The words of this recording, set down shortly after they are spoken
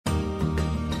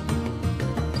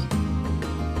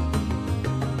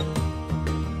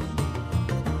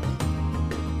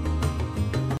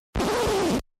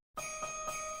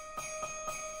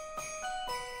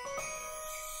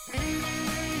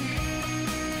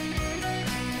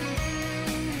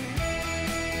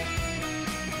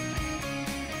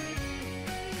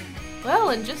Well,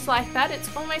 and just like that,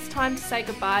 it's almost time to say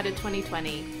goodbye to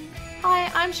 2020.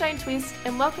 Hi, I'm Shane Twist,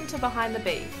 and welcome to Behind the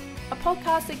Beef, a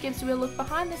podcast that gives you a look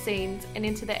behind the scenes and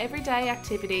into the everyday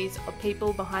activities of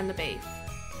people behind the beef.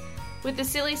 With the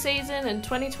silly season and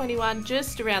 2021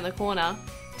 just around the corner,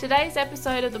 today's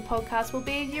episode of the podcast will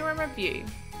be a year in review,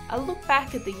 a look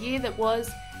back at the year that was,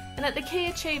 and at the key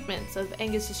achievements of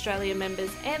Angus Australia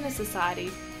members and the Society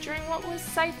during what was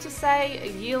safe to say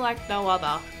a year like no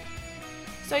other.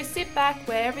 So sit back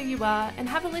wherever you are and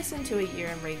have a listen to a year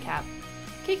in recap.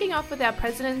 Kicking off with our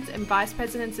President's and Vice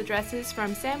President's addresses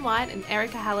from Sam White and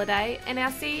Erica Halliday, and our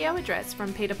CEO address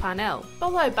from Peter Parnell,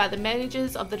 followed by the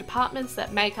managers of the departments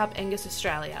that make up Angus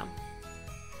Australia.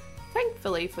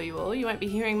 Thankfully for you all, you won't be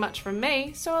hearing much from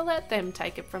me, so I'll let them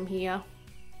take it from here.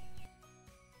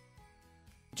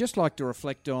 Just like to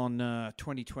reflect on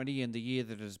 2020 and the year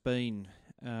that has been.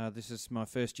 This is my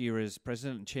first year as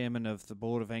President and Chairman of the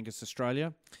Board of Angus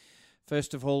Australia.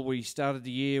 First of all, we started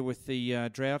the year with the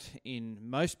drought in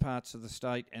most parts of the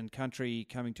state and country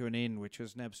coming to an end, which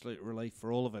was an absolute relief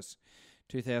for all of us.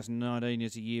 2019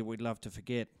 is a year we'd love to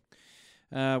forget.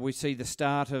 We see the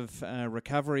start of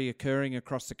recovery occurring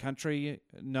across the country,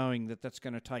 knowing that that's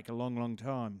going to take a long, long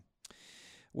time.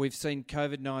 We've seen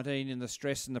COVID-19 and the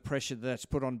stress and the pressure that's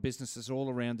put on businesses all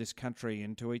around this country,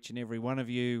 and to each and every one of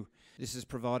you, this has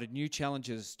provided new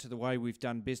challenges to the way we've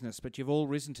done business, but you've all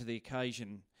risen to the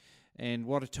occasion, and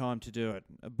what a time to do it.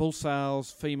 Bull sales,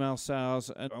 female sales,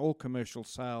 and all commercial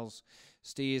sales,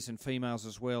 steers and females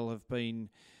as well, have been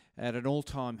at an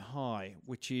all-time high,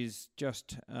 which is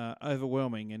just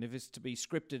overwhelming, and if it's to be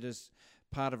scripted as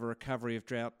part of a recovery of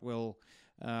drought, well,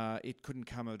 it couldn't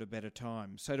come at a better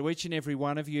time. So to each and every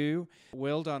one of you,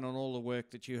 well done on all the work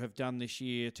that you have done this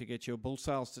year to get your bull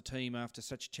sales to team after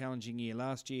such a challenging year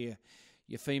last year,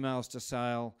 your females to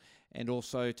sale, and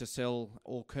also to sell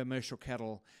all commercial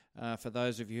cattle. For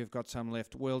those of you who've got some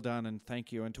left, well done and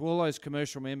thank you. And to all those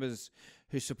commercial members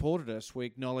who supported us, we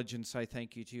acknowledge and say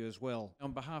thank you to you as well.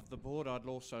 On behalf of the board, I'd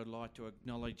also like to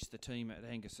acknowledge the team at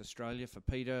Angus Australia, for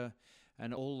Peter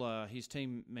and all his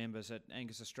team members at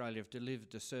Angus Australia have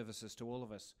delivered the services to all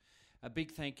of us. A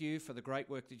big thank you for the great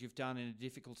work that you've done in a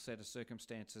difficult set of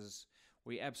circumstances.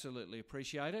 We absolutely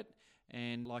appreciate it,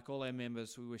 and like all our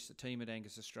members, we wish the team at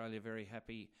Angus Australia a very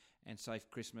happy and safe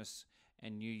Christmas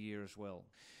and New Year as well.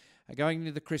 Going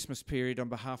into the Christmas period, on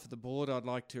behalf of the board, I'd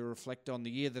like to reflect on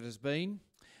the year that has been,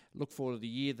 look forward to the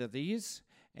year that is,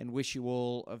 and wish you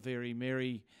all a very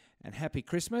merry and happy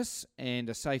Christmas and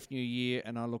a safe new year,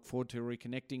 and I look forward to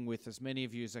reconnecting with as many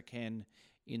of you as I can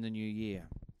in the new year.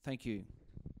 Thank you.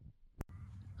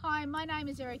 Hi, my name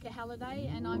is Erica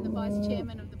Halliday and I'm the Vice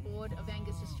Chairman of the Board of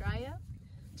Angus Australia.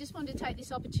 Just wanted to take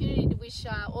this opportunity to wish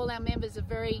all our members a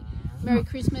very Merry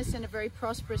Christmas and a very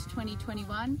prosperous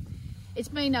 2021. It's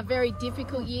been a very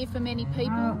difficult year for many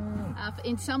people.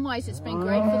 In some ways it's been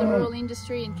great for the rural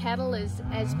industry and cattle as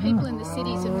people in the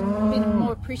cities have been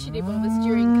more appreciative of us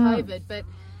during COVID, but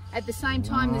at the same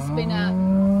time there's been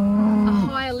a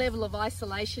higher level of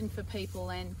isolation for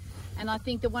people, and I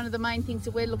think that one of the main things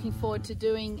that we're looking forward to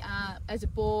doing as a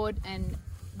board and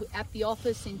at the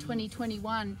office in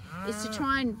 2021 is to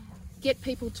try and get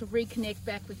people to reconnect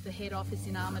back with the head office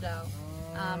in Armidale,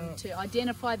 to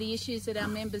identify the issues that our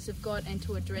members have got and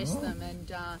to address them,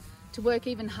 and to work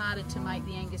even harder to make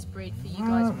the Angus breed for you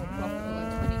guys more profitable in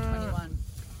 2021.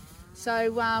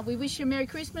 So we wish you a Merry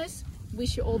Christmas,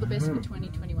 wish you all the best for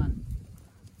 2021.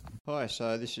 Hi,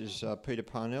 so this is Peter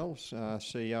Parnell,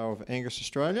 CEO of Angus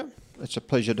Australia. It's a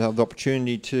pleasure to have the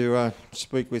opportunity to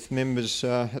speak with members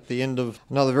at the end of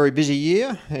another very busy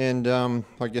year, and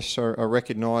I guess I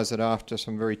recognise that after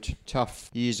some very tough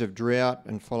years of drought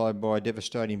and followed by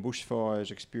devastating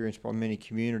bushfires experienced by many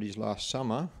communities last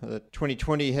summer, that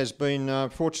 2020 has been,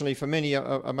 fortunately for many,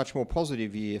 a much more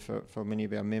positive year for many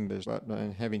of our members. But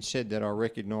having said that, I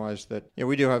recognise that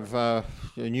we do have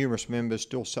numerous members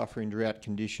still suffering drought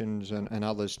conditions and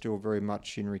others still very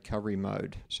much in recovery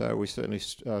mode. So we certainly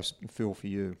feel for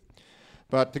you.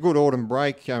 But the good autumn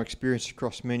break experienced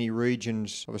across many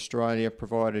regions of Australia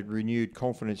provided renewed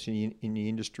confidence in the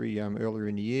industry earlier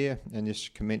in the year, and this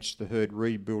commenced the herd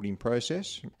rebuilding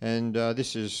process. And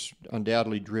this has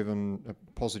undoubtedly driven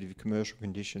positive commercial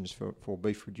conditions for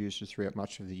beef producers throughout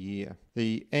much of the year.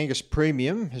 The Angus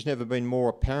premium has never been more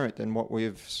apparent than what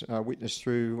we've witnessed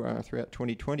throughout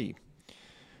 2020.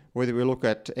 Whether we look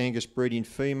at Angus breeding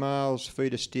females,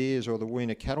 feeder steers or the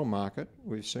weaner cattle market,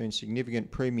 we've seen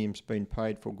significant premiums being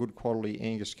paid for good quality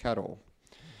Angus cattle.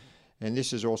 And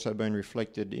this has also been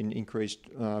reflected in increased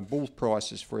bull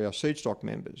prices for our seed stock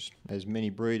members, as many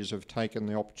breeders have taken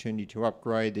the opportunity to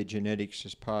upgrade their genetics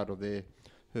as part of their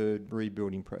herd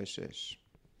rebuilding process.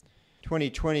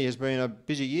 2020 has been a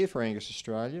busy year for Angus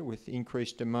Australia, with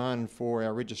increased demand for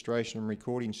our registration and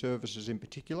recording services in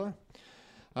particular,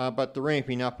 but the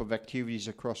ramping up of activities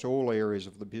across all areas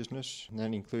of the business, and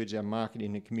that includes our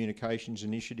marketing and communications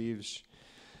initiatives,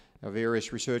 our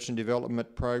various research and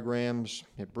development programs,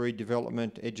 our breed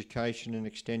development, education and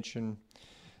extension,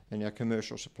 and our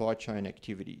commercial supply chain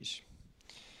activities.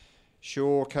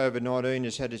 Sure, COVID-19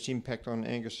 has had its impact on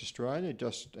Angus Australia,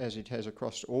 just as it has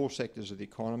across all sectors of the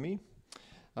economy,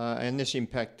 and this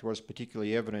impact was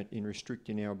particularly evident in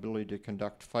restricting our ability to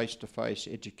conduct face-to-face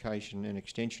education and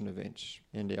extension events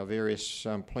and our various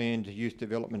planned youth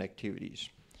development activities.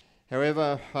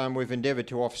 However, we've endeavoured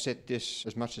to offset this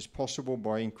as much as possible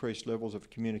by increased levels of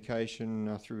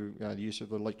communication through the use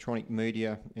of electronic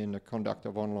media and the conduct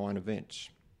of online events.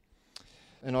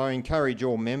 And I encourage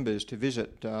all members to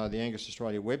visit the Angus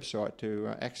Australia website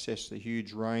to access the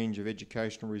huge range of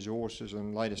educational resources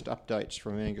and latest updates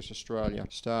from Angus Australia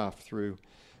staff through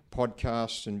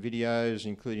podcasts and videos,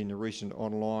 including the recent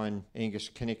online Angus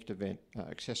Connect event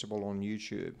accessible on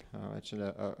YouTube. It's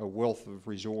a wealth of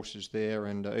resources there,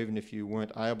 and even if you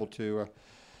weren't able to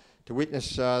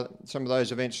witness some of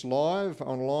those events live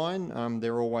online,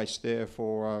 they're always there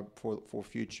for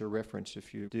future reference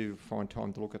if you do find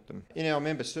time to look at them. In our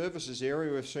member services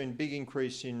area, we've seen a big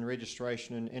increase in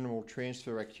registration and animal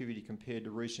transfer activity compared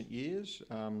to recent years,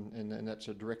 and that's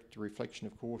a direct reflection,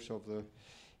 of course, of the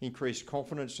increased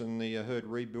confidence and the herd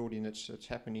rebuilding that's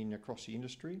happening across the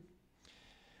industry.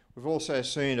 We've also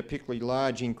seen a particularly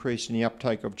large increase in the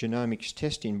uptake of genomics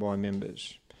testing by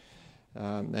members.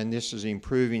 And this is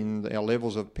improving our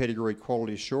levels of pedigree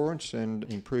quality assurance and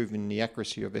improving the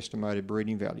accuracy of estimated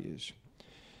breeding values.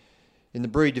 In the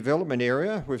breed development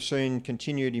area, we've seen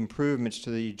continued improvements to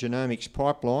the genomics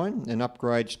pipeline and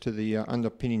upgrades to the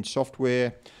underpinning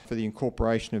software for the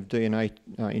incorporation of DNA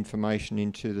information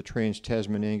into the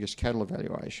Trans-Tasman Angus cattle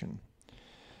evaluation.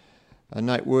 A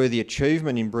noteworthy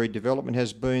achievement in breed development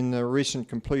has been the recent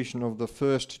completion of the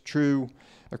first true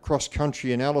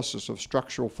cross-country analysis of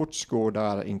structural foot score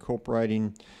data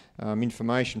incorporating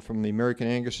information from the American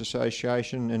Angus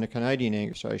Association and the Canadian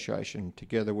Angus Association,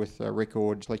 together with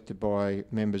records collected by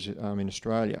members in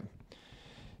Australia.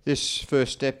 This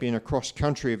first step in a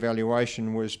cross-country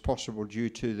evaluation was possible due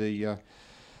to the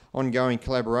ongoing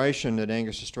collaboration that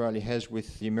Angus Australia has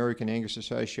with the American Angus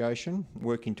Association,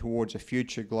 working towards a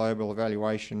future global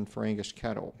evaluation for Angus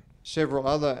cattle. Several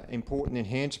other important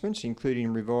enhancements,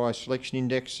 including revised selection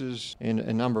indexes and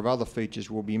a number of other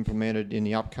features, will be implemented in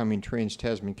the upcoming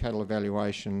Trans-Tasman cattle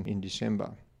evaluation in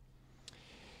December.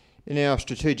 In our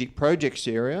strategic projects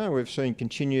area, we've seen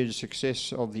continued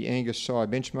success of the Angus Sire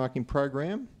benchmarking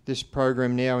program. This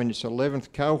program, now in its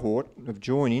 11th cohort of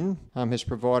joining, has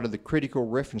provided the critical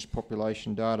reference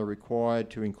population data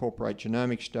required to incorporate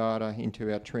genomics data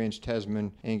into our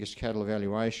Trans-Tasman Angus cattle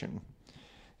evaluation.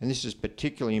 And this is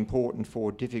particularly important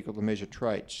for difficult to measure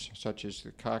traits, such as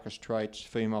the carcass traits,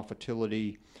 female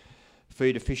fertility,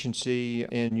 feed efficiency,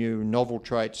 and new novel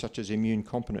traits such as immune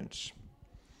competence.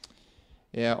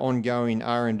 Our ongoing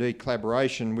R&D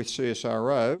collaboration with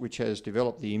CSIRO, which has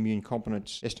developed the immune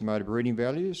competence estimated breeding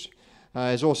values,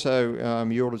 has also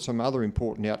yielded some other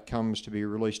important outcomes to be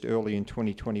released early in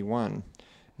 2021.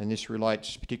 And this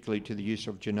relates particularly to the use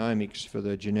of genomics for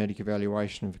the genetic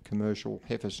evaluation of commercial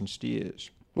heifers and steers.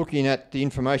 Looking at the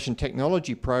information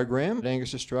technology program at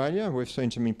Angus Australia, we've seen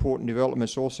some important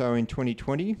developments also in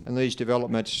 2020, and these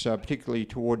developments particularly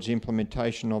towards the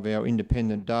implementation of our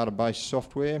independent database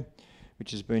software,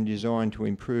 which has been designed to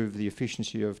improve the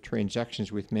efficiency of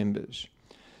transactions with members.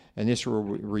 And this will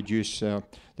reduce the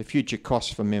future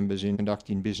costs for members in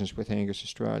conducting business with Angus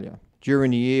Australia.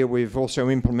 During the year, we've also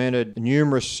implemented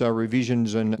numerous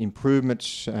revisions and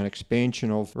improvements and expansion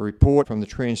of a report from the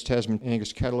Trans-Tasman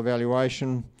Angus cattle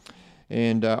evaluation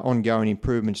and ongoing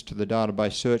improvements to the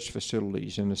database search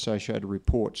facilities and associated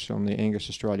reports on the Angus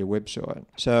Australia website.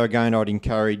 So again, I'd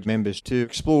encourage members to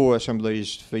explore some of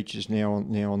these features now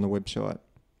on the website.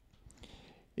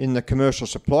 In the commercial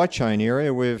supply chain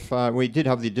area, we did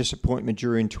have the disappointment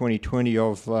during 2020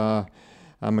 of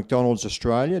McDonald's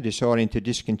Australia deciding to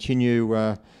discontinue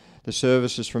the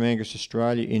services from Angus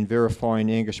Australia in verifying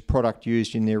Angus product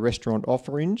used in their restaurant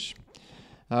offerings.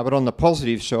 But on the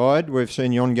positive side, we've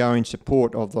seen the ongoing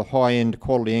support of the high-end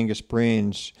quality Angus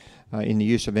brands in the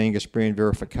use of Angus brand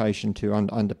verification to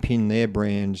underpin their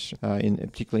brands,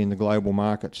 particularly in the global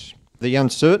markets. The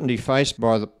uncertainty faced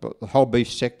by the whole beef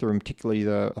sector, and particularly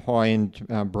the high-end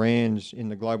brands in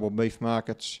the global beef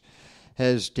markets,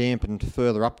 has dampened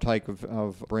further uptake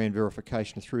of brand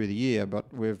verification through the year,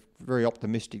 but we're very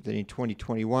optimistic that in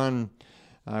 2021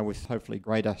 with hopefully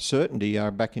greater certainty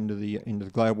back into the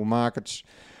global markets,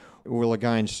 we'll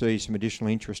again see some additional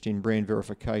interest in brand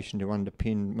verification to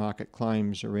underpin market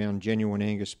claims around genuine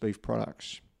Angus beef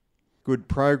products. Good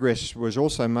progress was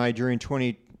also made during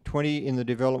 2020 in the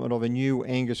development of a new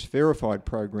Angus Verified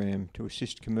program to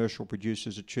assist commercial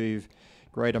producers achieve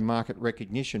greater market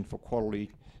recognition for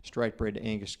quality straight-bred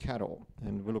Angus cattle,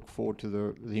 and we look forward to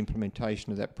the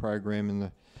implementation of that program in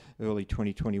the early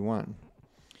 2021.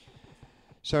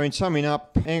 So in summing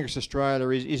up, Angus Australia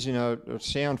is in a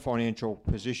sound financial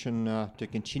position to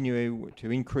continue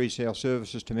to increase our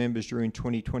services to members during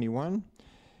 2021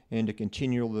 and to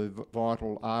continue the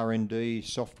vital R&D,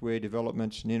 software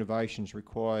developments and innovations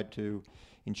required to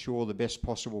ensure the best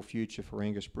possible future for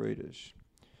Angus breeders.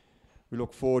 We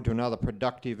look forward to another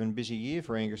productive and busy year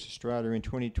for Angus Australia in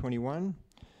 2021.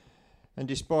 And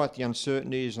despite the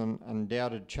uncertainties and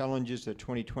undoubted challenges that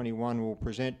 2021 will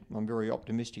present, I'm very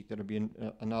optimistic that it'll be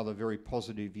another very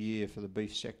positive year for the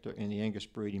beef sector and the Angus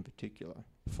breed in particular.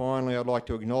 Finally, I'd like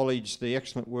to acknowledge the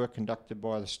excellent work conducted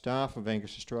by the staff of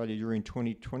Angus Australia during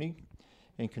 2020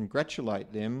 and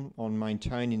congratulate them on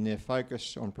maintaining their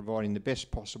focus on providing the best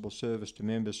possible service to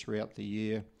members throughout the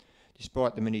year,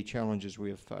 despite the many challenges we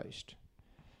have faced.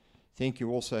 Thank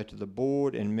you also to the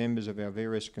board and members of our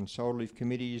various consultative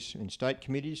committees and state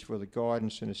committees for the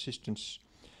guidance and assistance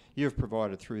you have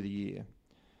provided through the year.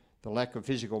 The lack of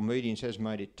physical meetings has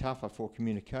made it tougher for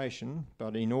communication,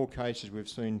 but in all cases we've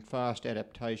seen fast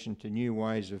adaptation to new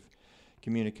ways of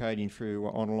communicating through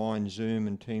online Zoom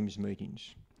and Teams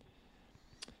meetings.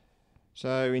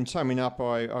 So in summing up,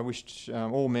 I wish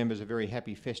all members a very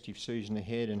happy festive season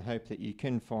ahead and hope that you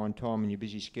can find time in your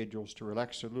busy schedules to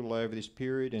relax a little over this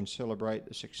period and celebrate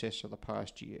the success of the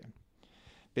past year.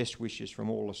 Best wishes from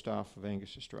all the staff of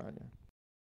Angus Australia.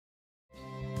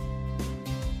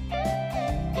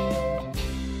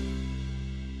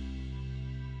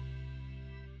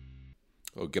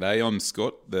 Well, g'day, I'm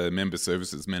Scott, the Member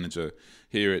Services Manager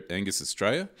here at Angus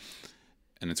Australia.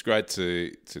 And it's great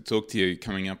to talk to you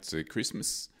coming up to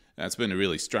Christmas. It's been a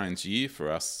really strange year for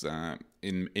us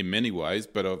in many ways,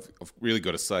 but I've really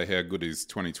got to say how good is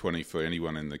 2020 for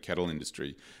anyone in the cattle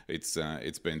industry. It's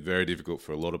been very difficult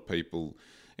for a lot of people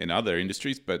in other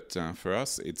industries, but for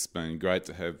us it's been great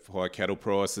to have high cattle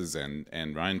prices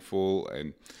and rainfall.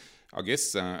 And I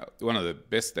guess one of the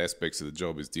best aspects of the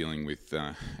job is dealing with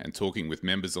and talking with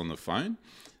members on the phone.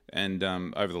 And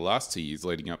over the last 2 years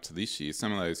leading up to this year,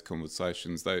 some of those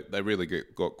conversations, they really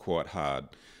got quite hard.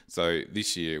 So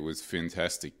this year it was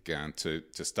fantastic to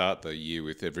start the year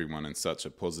with everyone in such a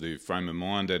positive frame of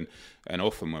mind. And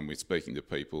often when we're speaking to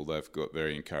people, they've got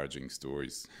very encouraging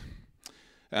stories.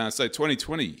 So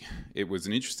 2020, it was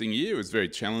an interesting year. It was very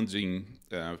challenging,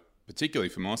 particularly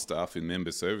for my staff in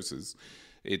member services.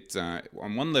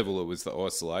 On one level it was the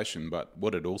isolation, but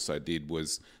what it also did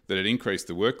was that it increased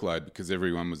the workload because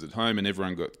everyone was at home and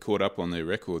everyone got caught up on their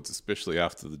records, especially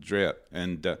after the drought.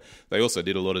 And they also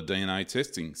did a lot of DNA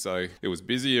testing, so it was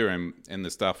busier and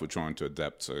the staff were trying to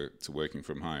adapt to working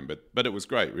from home. But it was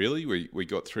great, really. We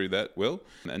got through that well,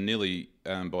 and nearly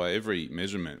by every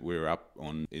measurement we were up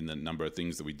in the number of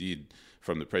things that we did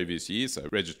from the previous year. So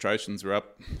registrations were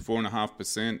up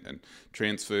 4.5% and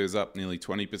transfers up nearly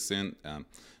 20%.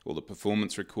 All the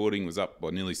performance recording was up by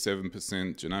nearly 7%.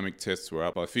 Genomic tests were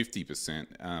up by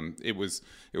 50%. It was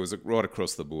right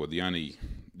across the board. The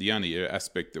only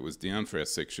aspect that was down for our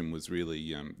section was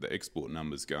really the export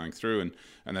numbers going through,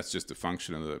 and that's just a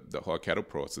function of the high cattle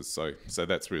prices. So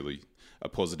that's really a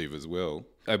positive as well.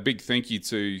 A big thank you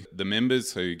to the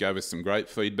members who gave us some great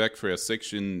feedback for our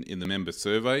section in the member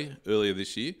survey earlier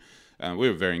this year. We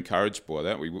were very encouraged by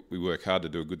that. We work hard to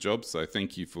do a good job, so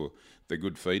thank you for the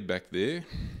good feedback there.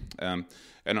 And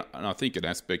I think an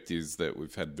aspect is that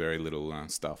we've had very little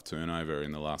staff turnover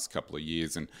in the last couple of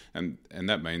years, and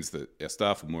that means that our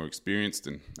staff are more experienced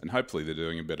and hopefully they're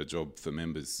doing a better job for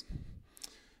members.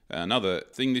 Another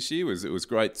thing this year was it was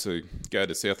great to go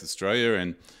to South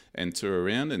Australia and tour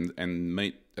around and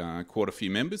meet quite a few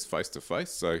members face to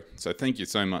face. So thank you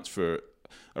so much for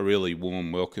a really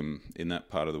warm welcome in that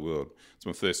part of the world. It's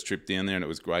my first trip down there, and it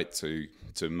was great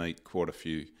to meet quite a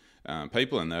few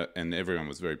people, and everyone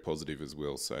was very positive as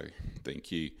well. So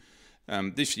thank you.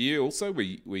 This year also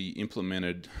we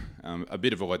implemented a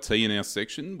bit of IT in our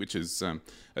section, which is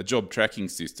a job tracking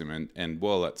system, and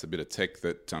while that's a bit of tech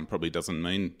that probably doesn't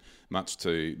mean much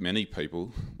to many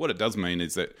people, what it does mean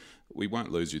is that we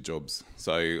won't lose your jobs.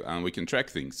 So we can track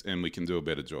things and we can do a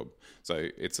better job. So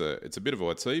it's a bit of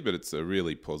IT, but it's a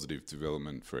really positive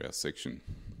development for our section.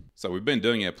 So we've been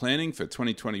doing our planning for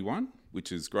 2021,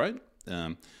 which is great.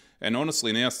 And honestly,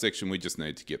 in our section, we just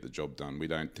need to get the job done. We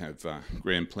don't have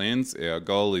grand plans. Our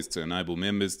goal is to enable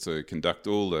members to conduct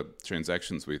all the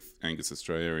transactions with Angus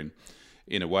Australia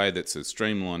in a way that's as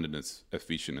streamlined and as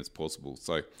efficient as possible.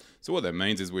 So what that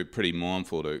means is we're pretty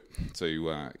mindful to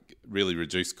really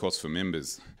reduce costs for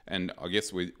members. And I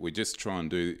guess we just try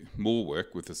and do more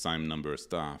work with the same number of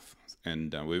staff.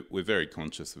 And we're very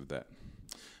conscious of that.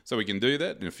 So we can do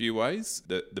that in a few ways.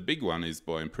 The big one is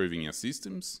by improving our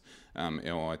systems,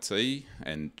 our IT,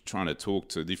 and trying to talk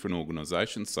to different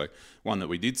organisations. So one that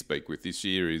we did speak with this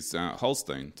year is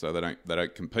Holstein. So they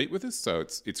don't compete with us. So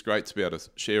it's great to be able to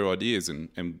share ideas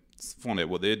and find out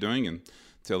what they're doing and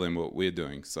tell them what we're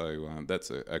doing. So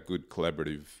that's a good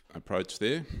collaborative approach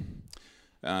there.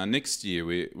 Next year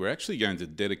we're actually going to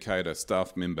dedicate a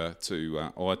staff member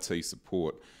to IT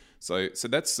support. So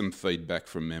that's some feedback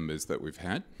from members that we've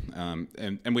had,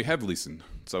 and we have listened.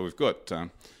 So we've got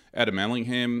Adam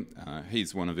Allingham.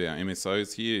 He's one of our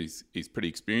MSOs here. He's pretty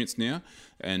experienced now,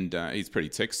 and he's pretty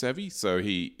tech savvy. So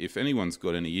if anyone's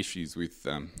got any issues with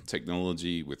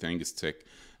technology, with Angus Tech,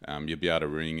 you'll be able to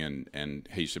ring, and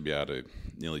he should be able to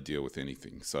nearly deal with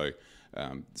anything. So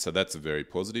that's a very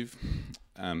positive.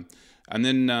 And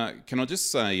then can I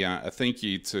just say a thank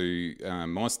you to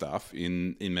my staff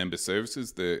in member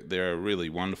services. They're a really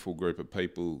wonderful group of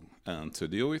people to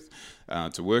deal with,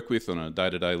 to work with on a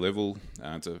day-to-day level.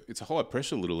 It's a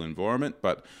high-pressure little environment,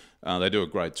 but they do a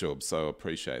great job, so I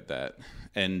appreciate that.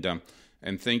 And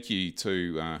thank you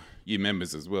to you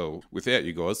members as well. Without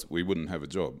you guys, we wouldn't have a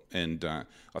job. And I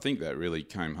think that really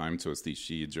came home to us this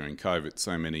year during COVID.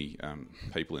 So many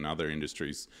people in other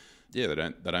industries, they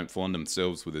don't find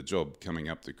themselves with a job coming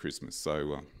up to Christmas.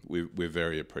 So we're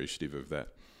very appreciative of that.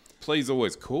 Please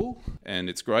always call, and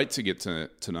it's great to get to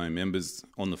know members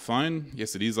on the phone.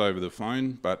 Yes, it is over the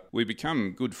phone, but we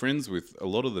become good friends with a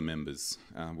lot of the members,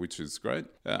 which is great.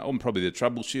 I'm probably the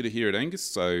troubleshooter here at Angus,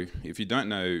 so if you don't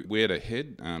know where to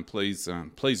head, please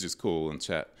just call and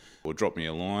chat or drop me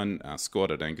a line,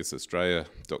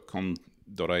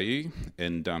 scott@angusaustralia.com.au,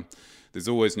 and there's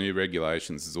always new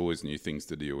regulations, there's always new things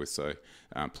to deal with, so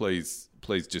please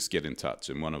just get in touch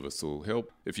and one of us will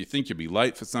help. If you think you'll be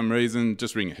late for some reason,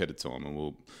 just ring ahead of time and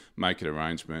we'll make an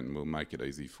arrangement and we'll make it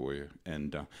easy for you.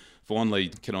 And finally,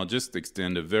 can I just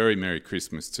extend a very Merry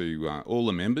Christmas to all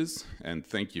the members, and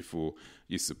thank you for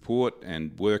your support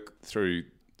and work through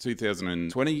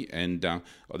 2020, and I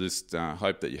just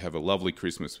hope that you have a lovely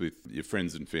Christmas with your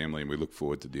friends and family, and we look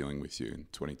forward to dealing with you in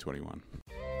 2021.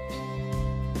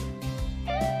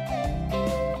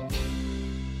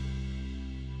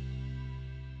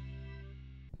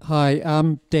 Hi,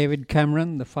 I'm David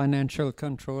Cameron, the Financial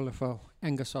Controller for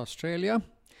Angus Australia.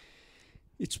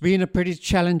 It's been a pretty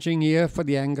challenging year for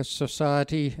the Angus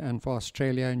Society and for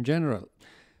Australia in general.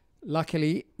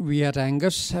 Luckily, we at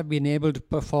Angus have been able to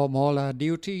perform all our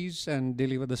duties and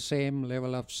deliver the same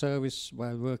level of service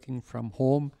while working from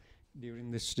home during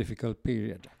this difficult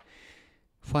period.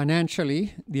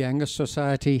 Financially, the Angus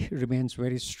Society remains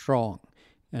very strong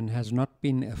and has not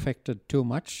been affected too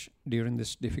much during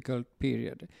this difficult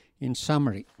period. In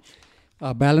summary,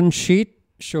 our balance sheet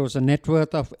shows a net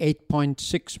worth of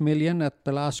 $8.6 million at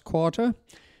the last quarter.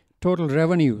 Total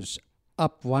revenues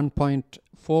up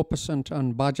 1.4%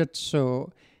 on budget,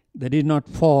 so they did not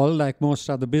fall like most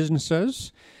other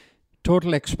businesses.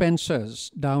 Total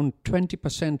expenses down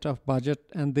 20% of budget,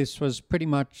 and this was pretty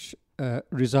much a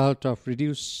result of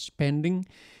reduced spending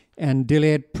and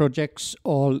delayed projects,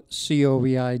 all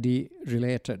COVID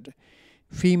related.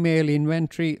 Female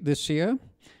inventory this year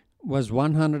was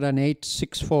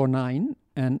 108,649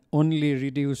 and only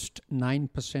reduced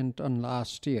 9% on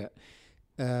last year.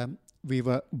 We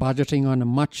were budgeting on a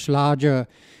much larger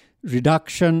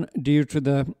reduction due to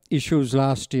the issues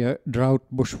last year, drought,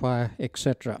 bushfire,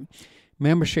 etc.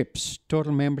 Memberships,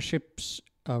 total memberships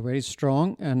are very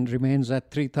strong and remains at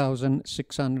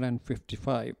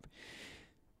 3,655.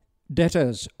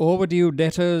 Debtors, overdue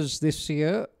debtors this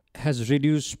year has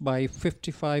reduced by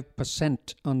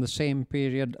 55% on the same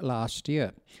period last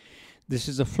year. This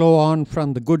is a flow on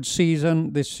from the good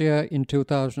season this year in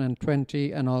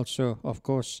 2020 and also, of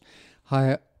course,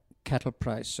 higher cattle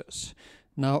prices.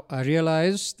 Now, I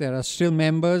realize there are still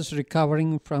members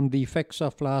recovering from the effects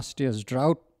of last year's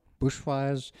drought,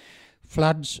 bushfires,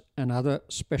 floods, and other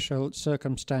special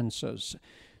circumstances.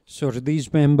 So to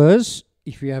these members,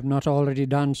 if you have not already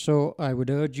done so, I would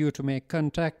urge you to make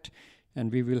contact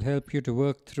and we will help you to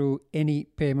work through any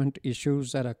payment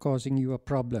issues that are causing you a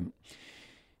problem.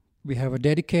 We have a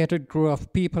dedicated crew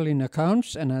of people in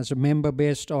accounts, and as a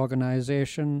member-based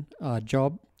organization, our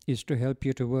job is to help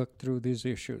you to work through these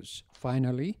issues.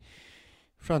 Finally,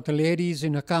 From the ladies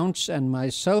in accounts and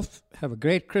myself, have a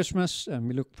great Christmas, and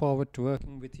we look forward to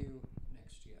working with you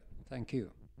next year. Thank you.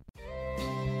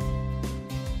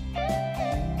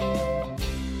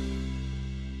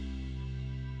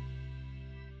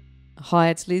 Hi,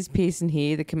 it's Liz Pearson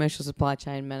here, the Commercial Supply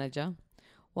Chain Manager.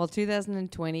 While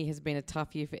 2020 has been a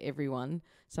tough year for everyone,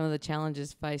 some of the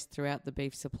challenges faced throughout the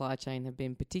beef supply chain have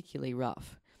been particularly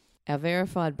rough. Our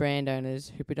verified brand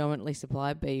owners, who predominantly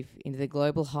supply beef into the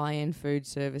global high-end food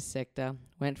service sector,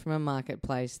 went from a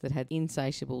marketplace that had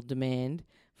insatiable demand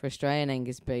for Australian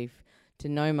Angus beef to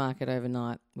no market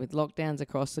overnight, with lockdowns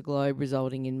across the globe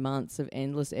resulting in months of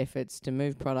endless efforts to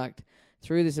move product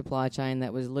through the supply chain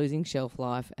that was losing shelf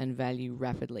life and value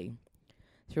rapidly.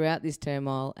 Throughout this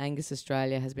turmoil, Angus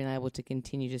Australia has been able to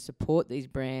continue to support these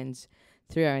brands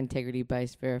through our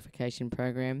integrity-based verification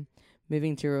program,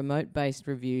 moving to remote-based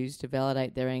reviews to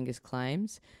validate their Angus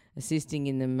claims, assisting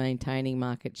in them maintaining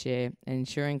market share and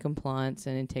ensuring compliance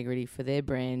and integrity for their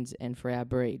brands and for our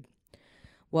breed.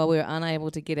 While we were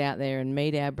unable to get out there and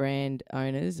meet our brand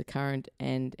owners, the current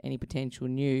and any potential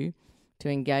new, to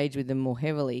engage with them more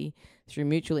heavily through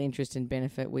mutual interest and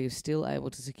benefit, we were still able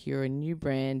to secure a new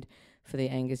brand for the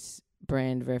Angus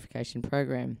brand verification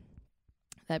program.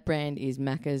 That brand is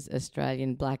Macca's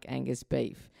Australian Black Angus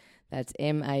Beef. That's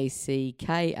MACKAS.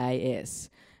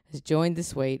 Has joined the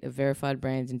suite of verified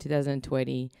brands in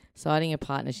 2020, citing a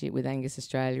partnership with Angus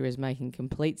Australia as making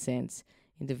complete sense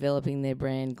in developing their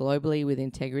brand globally with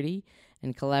integrity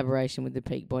and collaboration with the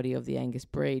peak body of the Angus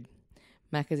breed.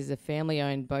 Macca's is a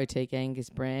family-owned boutique Angus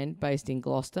brand based in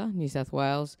Gloucester, New South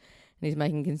Wales, and is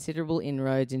making considerable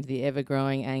inroads into the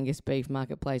ever-growing Angus beef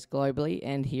marketplace globally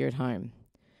and here at home.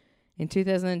 In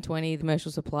 2020, the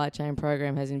Commercial Supply Chain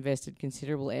Program has invested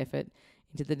considerable effort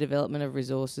into the development of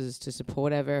resources to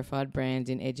support our verified brands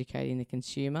in educating the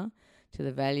consumer to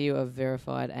the value of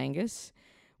verified Angus,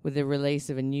 with the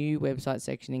release of a new website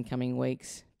section in coming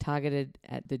weeks targeted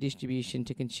at the distribution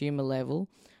to consumer level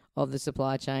of the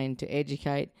supply chain to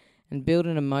educate and build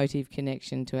an emotive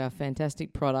connection to our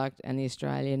fantastic product and the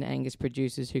Australian Angus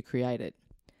producers who create it.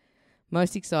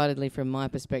 Most excitedly from my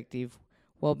perspective,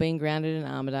 while being grounded in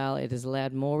Armidale, it has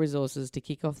allowed more resources to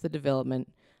kick off the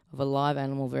development of a live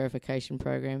animal verification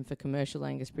program for commercial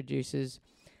Angus producers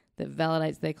that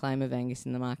validates their claim of Angus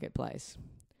in the marketplace.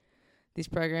 This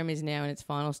program is now in its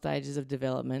final stages of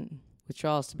development, with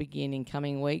trials to begin in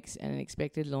coming weeks and an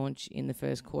expected launch in the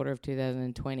first quarter of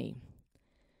 2020.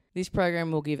 This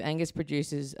program will give Angus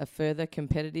producers a further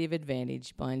competitive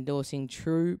advantage by endorsing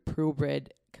true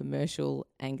purebred commercial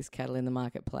Angus cattle in the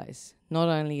marketplace. Not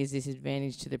only is this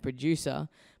advantage to the producer,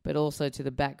 but also to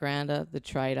the backgrounder, the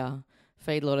trader,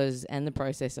 feedlotters and the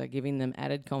processor, giving them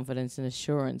added confidence and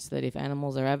assurance that if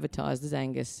animals are advertised as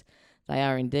Angus, they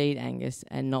are indeed Angus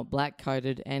and not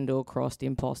black-coated and or crossed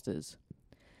imposters.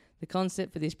 The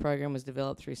concept for this program was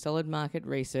developed through solid market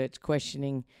research,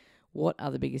 questioning what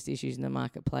are the biggest issues in the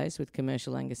marketplace with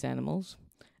commercial Angus animals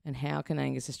and how can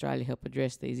Angus Australia help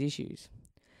address these issues.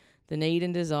 The need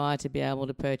and desire to be able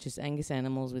to purchase Angus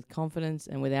animals with confidence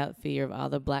and without fear of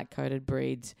other black-coated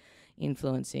breeds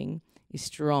influencing is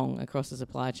strong across the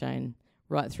supply chain,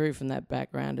 right through from that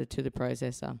backgrounder to the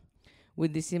processor.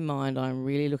 With this in mind, I'm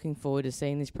really looking forward to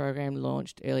seeing this program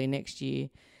launched early next year,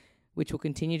 which will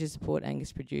continue to support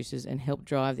Angus producers and help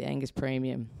drive the Angus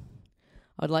premium.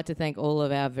 I'd like to thank all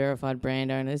of our verified brand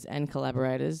owners and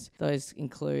collaborators. Those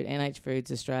include NH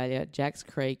Foods Australia, Jacks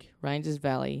Creek, Ranges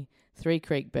Valley, Three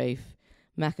Creek Beef,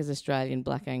 Macca's Australian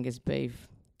Black Angus Beef,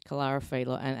 Kalara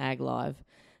Feedlot and Ag Live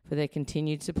for their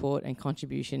continued support and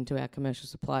contribution to our commercial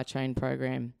supply chain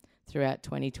program throughout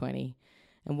 2020.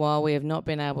 And while we have not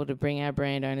been able to bring our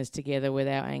brand owners together with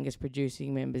our Angus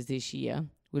producing members this year,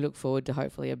 we look forward to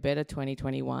hopefully a better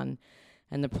 2021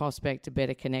 and the prospect to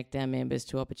better connect our members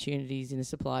to opportunities in the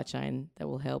supply chain that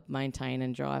will help maintain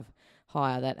and drive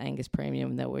higher that Angus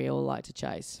premium that we all like to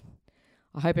chase.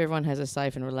 I hope everyone has a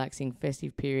safe and relaxing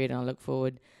festive period, and I look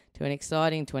forward to an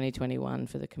exciting 2021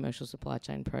 for the Commercial Supply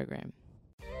Chain Program.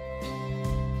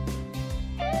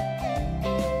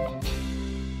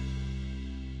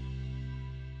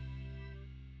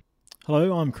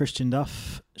 Hello, I'm Christian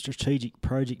Duff, Strategic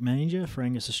Project Manager for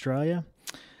Angus Australia.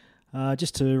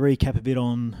 Just to recap a bit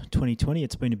on 2020,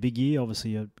 it's been a big year,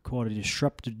 obviously quite a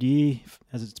disrupted year,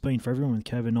 as it's been for everyone with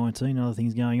COVID-19 and other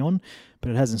things going on,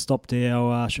 but it hasn't stopped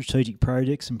our strategic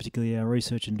projects, and particularly our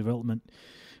research and development,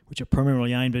 which are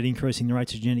primarily aimed at increasing the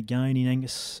rates of genetic gain in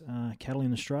Angus cattle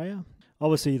in Australia.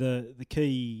 Obviously, the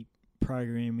key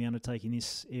program we undertake in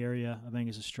this area of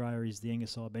Angus Australia is the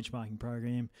Angus Eye Benchmarking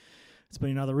Program. It's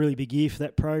been another really big year for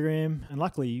that program, and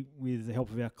luckily with the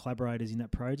help of our collaborators in that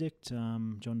project,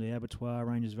 John Deere Abattoir,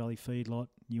 Ranges Valley Feedlot,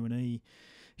 UNE,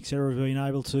 etc., we've been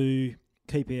able to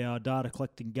keep our data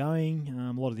collecting going.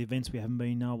 A lot of the events we haven't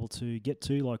been able to get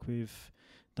to, like we've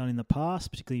done in the past,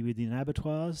 particularly within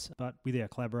abattoirs, but with our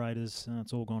collaborators,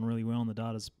 it's all gone really well and the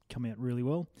data's come out really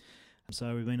well.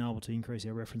 So we've been able to increase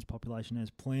our reference population as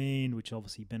planned, which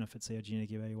obviously benefits our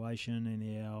genetic evaluation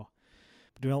and our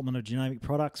development of genomic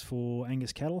products for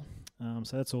Angus cattle.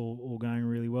 So that's all going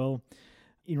really well.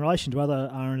 In relation to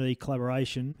other R&D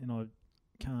collaboration, and I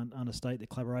can't understate the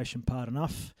collaboration part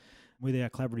enough, with our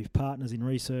collaborative partners in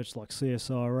research like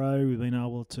CSIRO, we've been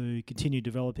able to continue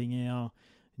developing our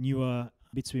newer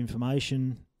bits of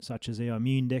information, such as our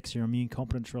immune index, our immune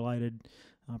competence related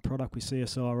product with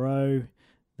CSIRO.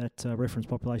 That reference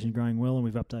population is growing well, and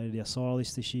we've updated our sire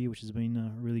list this year, which has been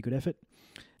a really good effort.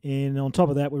 And on top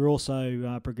of that, we're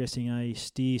also progressing a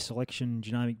steer selection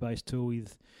genomic-based tool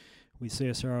with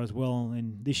CSIRO as well.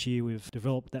 And this year we've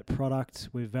developed that product,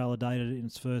 we've validated it in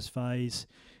its first phase,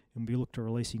 and we look to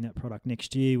releasing that product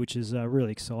next year, which is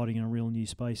really exciting and a real new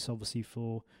space, obviously,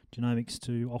 for genomics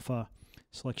to offer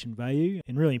selection value,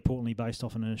 and really importantly based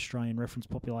off an Australian reference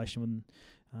population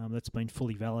that's been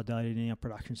fully validated in our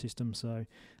production system. So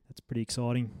that's pretty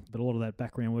exciting. But a lot of that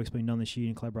background work's been done this year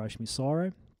in collaboration with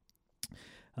CSIRO.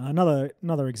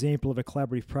 Another example of a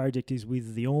collaborative project is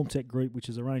with the Almtec Group, which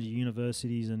is a range of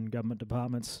universities and government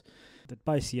departments that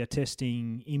basically are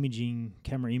testing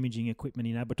camera imaging equipment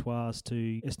in abattoirs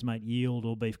to estimate yield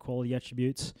or beef quality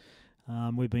attributes.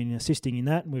 We've been assisting in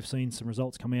that, and we've seen some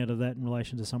results come out of that in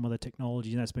relation to some of the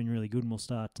technologies, and that's been really good, and we'll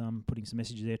start putting some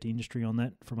messages out to industry on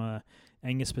that from a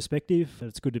Angus perspective. But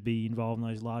it's good to be involved in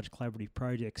those large collaborative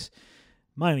projects,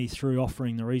 mainly through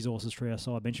offering the resources through our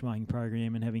sire benchmarking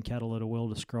program and having cattle that are well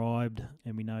described,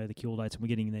 and we know the kill dates, and we're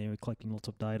getting there, we're collecting lots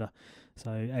of data.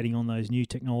 So adding on those new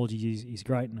technologies is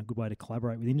great and a good way to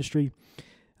collaborate with industry.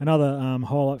 Another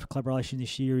highlight for collaboration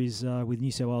this year is with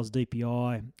New South Wales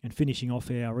DPI and finishing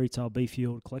off our retail beef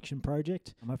yield collection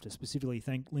project. I have to specifically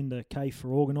thank Linda Caife for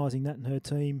organising that and her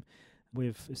team.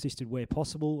 We've assisted where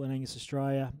possible in Angus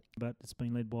Australia, but it's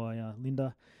been led by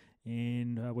Linda,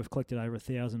 and we've collected over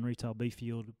 1,000 retail beef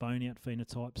yield bone-out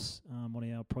phenotypes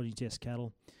on our Progeny Test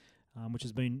cattle, which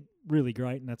has been really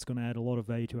great, and that's going to add a lot of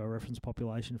value to our reference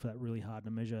population for that really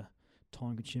hard-to-measure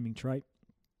time-consuming trait.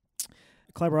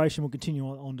 Collaboration will continue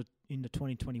into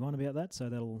 2021 about that, so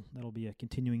that'll be a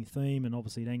continuing theme. And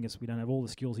obviously at Angus we don't have all the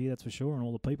skills here, that's for sure, and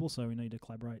all the people, so we need to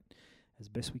collaborate as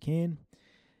best we can.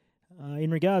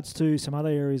 In regards to some other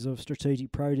areas of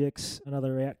strategic projects,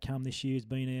 another outcome this year has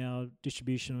been our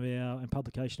distribution of and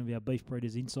publication of our Beef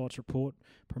Breeders Insights report,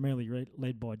 primarily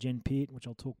led by Jen Peart, which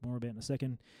I'll talk more about in a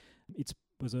second. It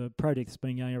was a project that's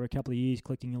been going over a couple of years,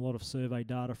 collecting a lot of survey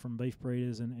data from beef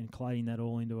breeders and collating that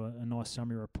all into a nice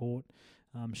summary report,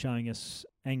 showing us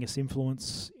Angus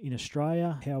influence in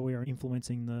Australia, how we are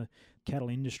influencing the cattle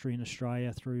industry in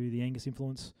Australia through the Angus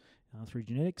influence, through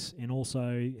genetics, and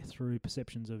also through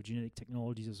perceptions of genetic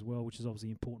technologies as well, which is obviously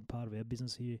an important part of our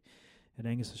business here at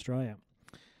Angus Australia.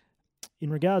 In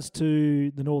regards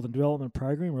to the Northern Development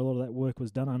Program, where a lot of that work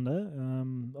was done under,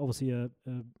 obviously a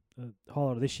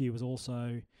highlight of this year was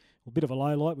also a bit of a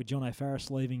low light with John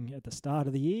O'Farris leaving at the start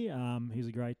of the year. He was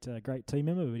a great team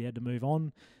member, but he had to move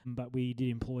on. But we did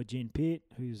employ Jen Peart,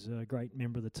 who's a great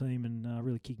member of the team and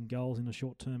really kicking goals in the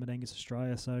short term at Angus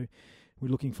Australia. So we're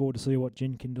looking forward to see what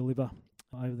Jen can deliver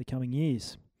over the coming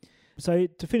years. So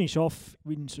to finish off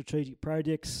in strategic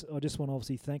projects, I just want to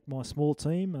obviously thank my small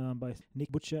team, both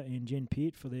Nick Butcher and Jen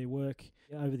Peart, for their work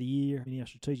over the year in our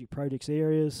strategic projects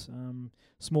areas.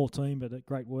 Small team, but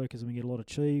great work as we get a lot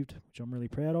achieved, which I'm really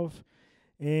proud of.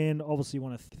 And obviously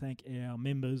want to thank our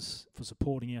members for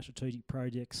supporting our strategic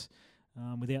projects.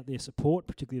 Without their support,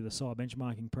 particularly the sire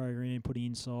benchmarking program, putting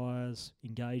in sires,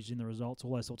 engaged in the results,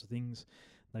 all those sorts of things,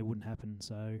 they wouldn't happen.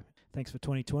 So thanks for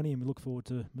 2020, and we look forward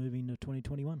to moving to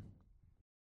 2021.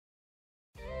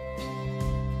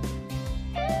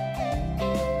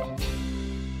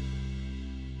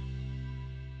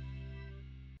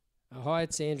 Hi,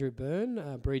 it's Andrew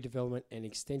Byrne, Breed Development and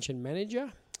Extension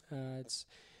Manager. It's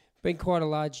been quite a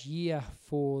large year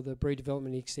for the breed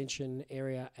development and extension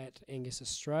area at Angus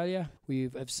Australia.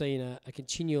 We have seen a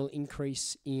continual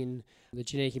increase in the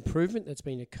genetic improvement that's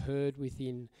been occurred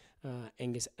within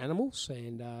Angus animals,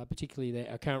 and particularly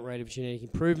our current rate of genetic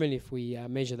improvement, if we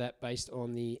measure that based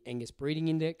on the Angus Breeding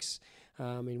Index,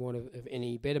 in one of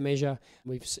any better measure,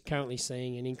 we're currently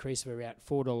seeing an increase of about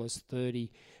 $4.30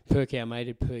 per cow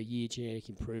mated per year genetic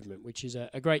improvement, which is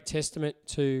a great testament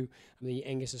to the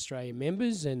Angus Australia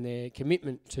members and their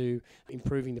commitment to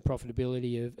improving the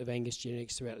profitability of Angus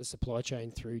genetics throughout the supply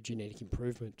chain through genetic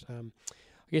improvement.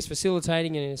 I guess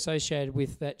facilitating and associated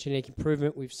with that genetic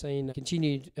improvement, we've seen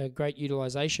continued great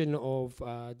utilisation of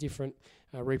different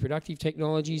reproductive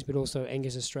technologies, but also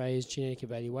Angus Australia's genetic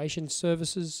evaluation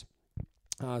services.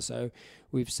 So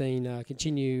we've seen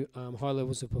continue high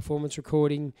levels of performance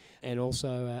recording and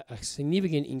also a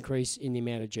significant increase in the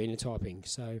amount of genotyping.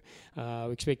 So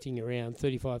we're expecting around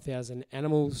 35,000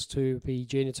 animals to be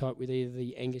genotyped with either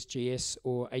the Angus GS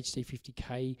or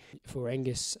HD50K for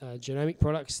Angus genomic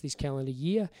products this calendar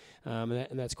year,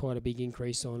 and that's quite a big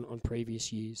increase on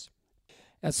previous years.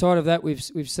 Outside of that, we've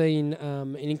seen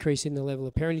an increase in the level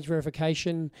of parentage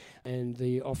verification and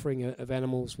the offering of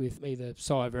animals with either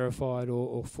sire verified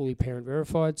or fully parent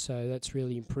verified. So that's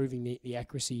really improving the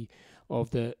accuracy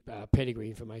of the pedigree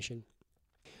information.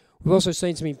 We've also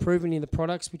seen some improvement in the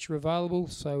products which are available.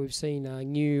 So we've seen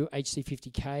new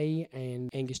HC50K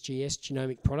and Angus GS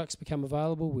genomic products become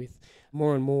available with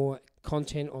more and more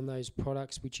content on those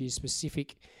products which is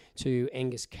specific to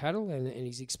Angus cattle and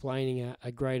is explaining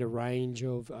a greater range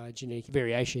of genetic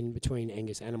variation between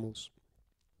Angus animals.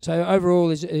 So overall,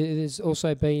 there's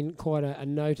also been quite a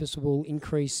noticeable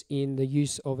increase in the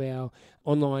use of our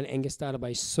online Angus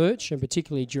database search, and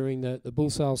particularly during the bull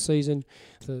sale season,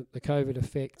 the COVID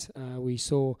effect, we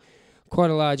saw quite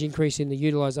a large increase in the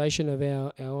utilisation of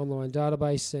our online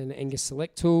database and Angus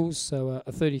Select tools, so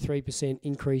a 33%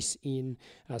 increase in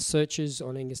searches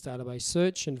on Angus database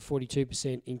search and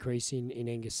 42% increase in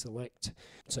Angus Select,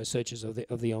 so searches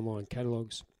of the online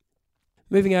catalogues.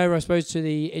 Moving over, I suppose, to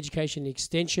the education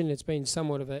extension, it's been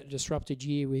somewhat of a disrupted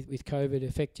year with COVID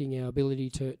affecting our ability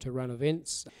to run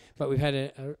events, but we've had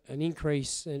an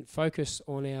increase in focus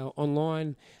on our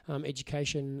online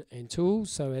education and tools.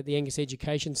 So the Angus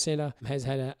Education Centre has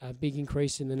had a big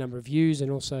increase in the number of views, and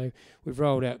also we've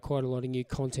rolled out quite a lot of new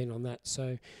content on that.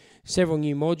 So several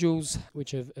new modules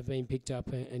which have been picked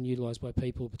up and utilised by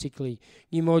people, particularly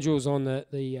new modules on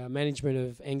the management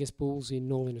of Angus bulls in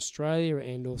Northern Australia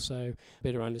and also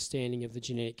better understanding of the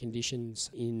genetic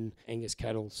conditions in Angus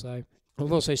cattle. So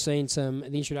we've also seen the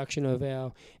introduction of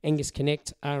our Angus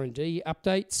Connect R&D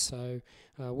updates, so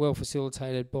well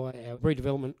facilitated by our breed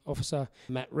development officer,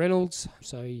 Matt Reynolds.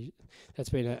 So that's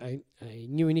been a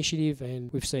new initiative,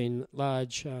 and we've seen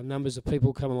large numbers of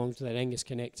people come along to that Angus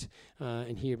Connect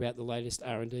and hear about the latest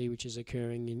R&D which is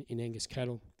occurring in Angus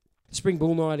cattle. The Spring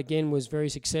Bull Night again was very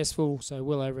successful, so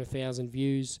well over 1,000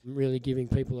 views, really giving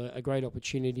people a great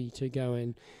opportunity to go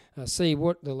and see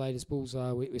what the latest bulls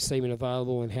are with semen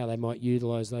available and how they might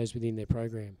utilise those within their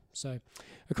program. So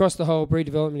across the whole breed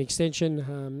development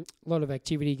extension, a lot of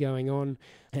activity going on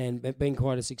and been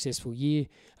quite a successful year.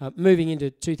 Moving into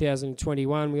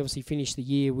 2021, we obviously finished the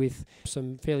year with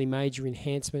some fairly major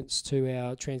enhancements to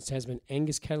our Trans-Tasman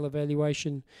Angus cattle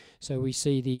evaluation. So we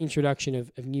see the introduction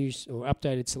of new or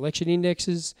updated selection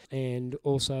indexes and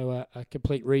also a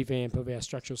complete revamp of our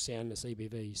structural soundness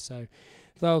EBVs. So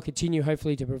they'll continue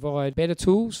hopefully to provide better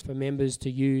tools for members to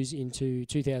use into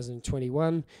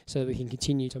 2021 so that we can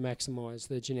continue to maximise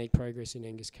the genetic progress in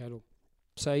Angus cattle.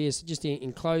 So yes, just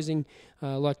in closing,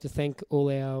 I'd like to thank all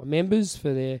our members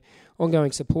for their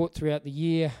ongoing support throughout the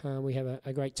year. We have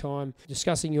a great time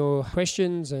discussing your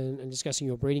questions and discussing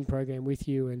your breeding program with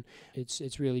you, and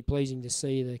it's really pleasing to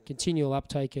see the continual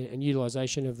uptake and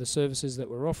utilisation of the services that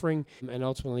we're offering, and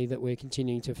ultimately that we're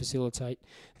continuing to facilitate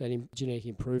that genetic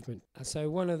improvement. So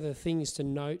one of the things to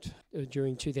note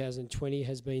during 2020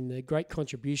 has been the great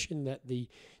contribution that the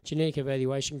Genetic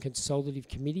Evaluation Consultative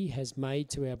Committee has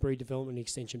made to our breed development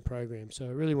extension program. So I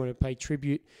really want to pay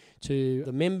tribute to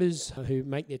the members who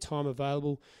make their time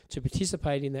available to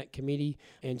participate in that committee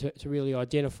and to really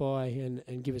identify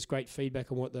and give us great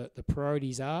feedback on what the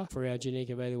priorities are for our genetic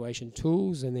evaluation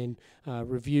tools, and then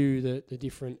review the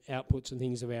different outputs and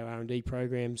things of our R&D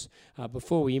programs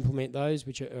before we implement those,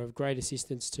 which are of great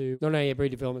assistance to not only our breed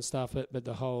development staff but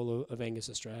the whole of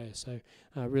Angus Australia. So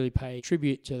really pay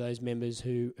tribute to those members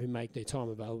who make their time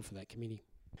available for that committee.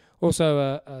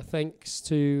 Also, thanks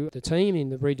to the team in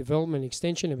the breed development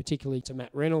extension, and particularly to Matt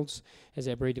Reynolds as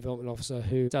our breed development officer,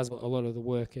 who does a lot of the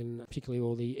work and particularly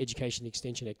all the education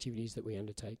extension activities that we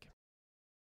undertake.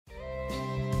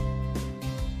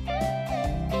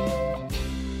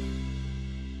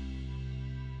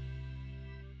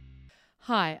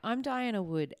 Hi, I'm Diana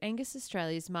Wood, Angus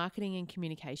Australia's Marketing and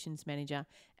Communications Manager,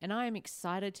 and I am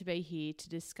excited to be here to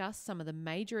discuss some of the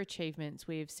major achievements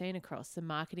we have seen across the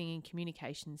marketing and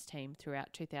communications team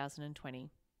throughout 2020.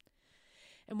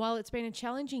 And while it's been a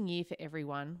challenging year for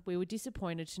everyone, we were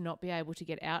disappointed to not be able to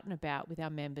get out and about with our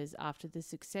members after the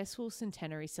successful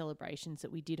centenary celebrations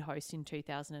that we did host in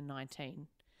 2019.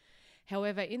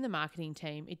 However, in the marketing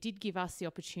team, it did give us the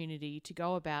opportunity to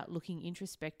go about looking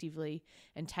introspectively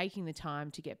and taking the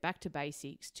time to get back to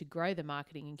basics to grow the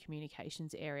marketing and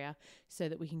communications area so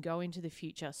that we can go into the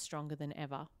future stronger than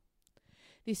ever.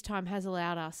 This time has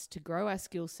allowed us to grow our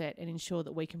skill set and ensure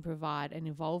that we can provide an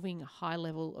evolving high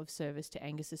level of service to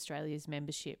Angus Australia's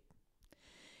membership.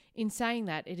 In saying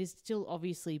that, it has still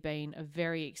obviously been a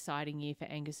very exciting year for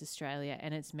Angus Australia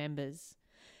and its members.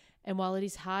 And while it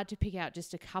is hard to pick out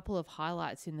just a couple of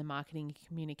highlights in the marketing and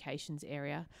communications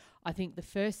area, I think the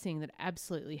first thing that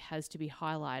absolutely has to be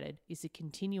highlighted is the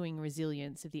continuing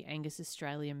resilience of the Angus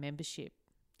Australia membership.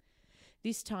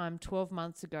 This time, 12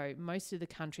 months ago, most of the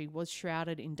country was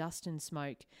shrouded in dust and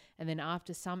smoke, and then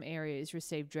after some areas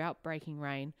received drought-breaking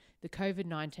rain, the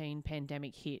COVID-19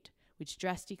 pandemic hit, which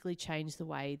drastically changed the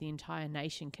way the entire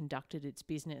nation conducted its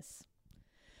business.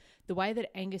 The way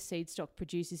that Angus Seedstock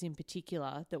producers in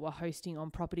particular that were hosting on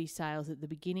property sales at the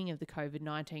beginning of the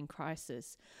COVID-19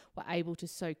 crisis were able to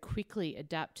so quickly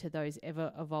adapt to those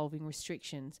ever-evolving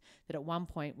restrictions that at one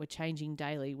point were changing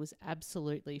daily was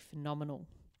absolutely phenomenal.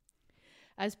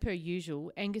 As per usual,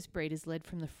 Angus breeders led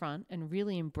from the front and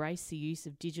really embraced the use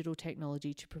of digital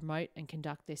technology to promote and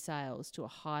conduct their sales to a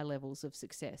high levels of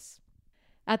success.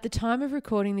 At the time of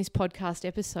recording this podcast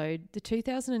episode, the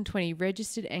 2020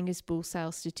 registered Angus bull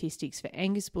sales statistics for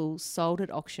Angus bulls sold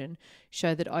at auction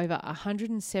show that over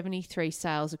 173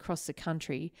 sales across the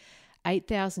country,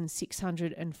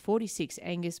 8,646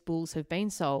 Angus bulls have been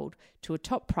sold to a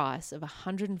top price of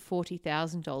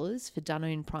 $140,000 for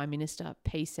Dunoon Prime Minister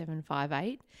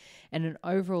P758, and an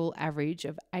overall average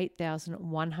of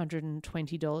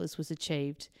 $8,120 was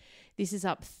achieved. This is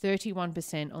up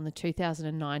 31% on the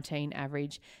 2019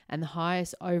 average and the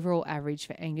highest overall average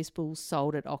for Angus bulls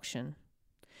sold at auction.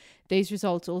 These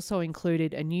results also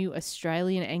included a new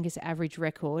Australian Angus average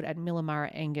record at Millamurra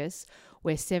Angus,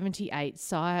 where 78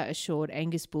 sire assured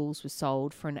Angus bulls were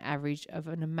sold for an average of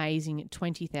an amazing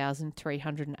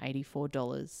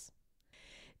 $20,384.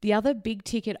 The other big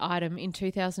ticket item in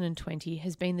 2020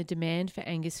 has been the demand for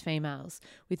Angus females,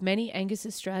 with many Angus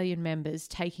Australian members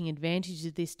taking advantage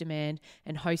of this demand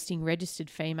and hosting registered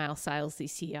female sales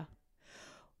this year.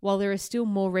 While there are still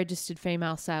more registered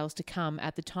female sales to come,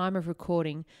 at the time of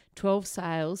recording, 12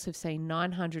 sales have seen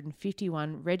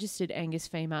 951 registered Angus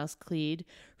females cleared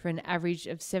for an average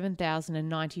of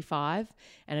 $7,095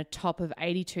 and a top of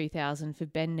 $82,000 for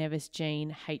Ben Nevis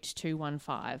Gene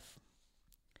H215.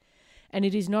 And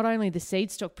it is not only the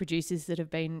seed stock producers that have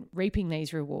been reaping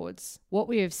these rewards. What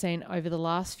we have seen over the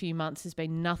last few months has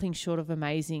been nothing short of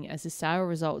amazing, as the sale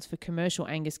results for commercial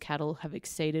Angus cattle have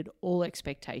exceeded all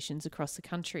expectations across the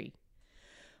country.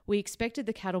 We expected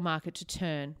the cattle market to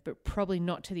turn, but probably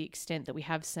not to the extent that we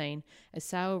have seen, as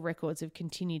sale records have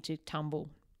continued to tumble.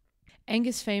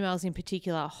 Angus females in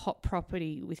particular are hot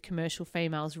property, with commercial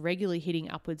females regularly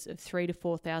hitting upwards of $3,000 to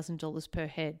 $4,000 per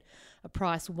head, a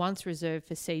price once reserved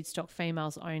for seed stock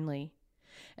females only.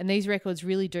 And these records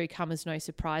really do come as no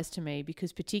surprise to me,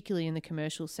 because particularly in the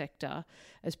commercial sector,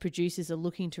 as producers are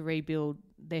looking to rebuild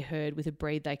their herd with a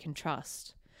breed they can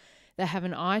trust. They have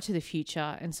an eye to the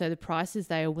future, and so the prices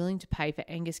they are willing to pay for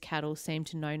Angus cattle seem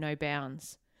to know no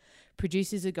bounds.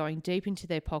 Producers are going deep into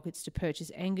their pockets to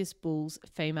purchase Angus bulls,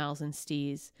 females and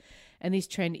steers. And this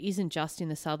trend isn't just in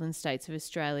the southern states of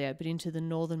Australia, but into the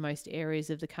northernmost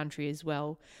areas of the country as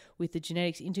well, with the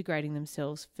genetics integrating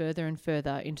themselves further and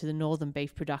further into the northern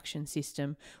beef production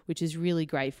system, which is really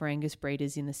great for Angus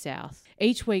breeders in the south.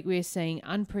 Each week we are seeing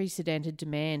unprecedented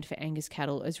demand for Angus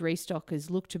cattle as restockers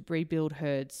look to rebuild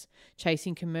herds,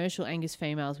 chasing commercial Angus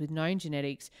females with known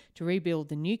genetics to rebuild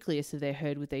the nucleus of their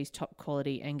herd with these top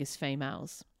quality Angus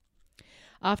females.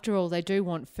 After all, they do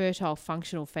want fertile,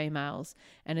 functional females,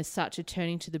 and as such are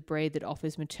turning to the breed that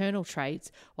offers maternal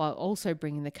traits while also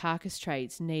bringing the carcass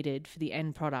traits needed for the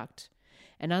end product.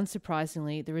 And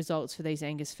unsurprisingly, the results for these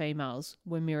Angus females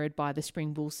were mirrored by the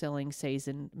spring bull selling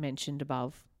season mentioned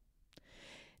above.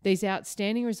 These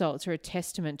outstanding results are a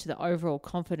testament to the overall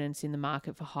confidence in the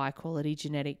market for high-quality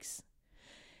genetics.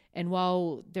 And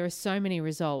while there are so many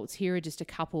results, here are just a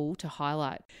couple to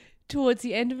highlight. Towards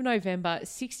the end of November,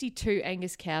 62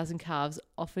 Angus cows and calves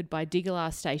offered by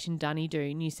Diggalar Station,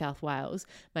 Dunedoo, New South Wales,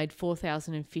 made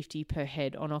 $4,050 per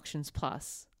head on Auctions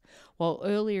Plus. While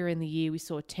earlier in the year we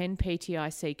saw 10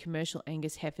 PTIC commercial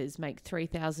Angus heifers make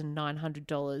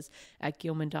 $3,900 at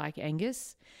Gilman Dyke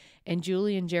Angus, and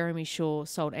Julie and Jeremy Shaw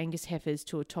sold Angus heifers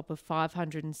to a top of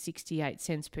 568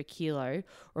 cents per kilo,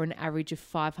 or an average of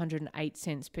 508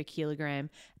 cents per kilogram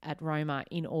at Roma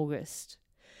in August.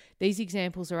 These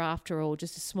examples are, after all,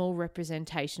 just a small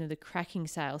representation of the cracking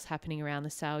sales happening around the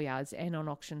sale yards and on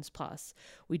Auctions Plus.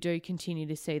 We do continue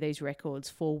to see these records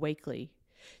fall weekly.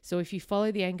 So if you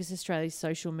follow the Angus Australia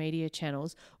social media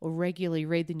channels or regularly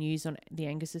read the news on the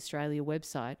Angus Australia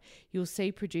website, you'll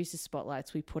see producer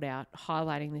spotlights we put out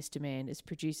highlighting this demand as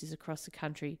producers across the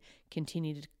country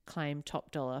continue to claim top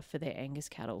dollar for their Angus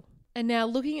cattle. And now,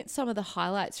 looking at some of the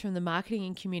highlights from the marketing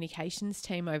and communications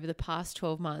team over the past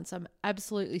 12 months, I'm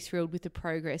absolutely thrilled with the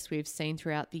progress we've seen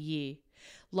throughout the year.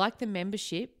 Like the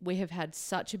membership, we have had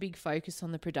such a big focus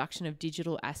on the production of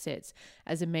digital assets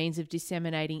as a means of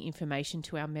disseminating information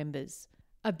to our members.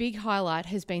 A big highlight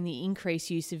has been the increased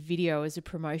use of video as a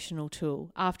promotional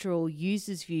tool. After all,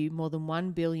 users view more than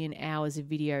 1 billion hours of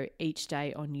video each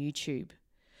day on YouTube.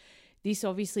 This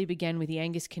obviously began with the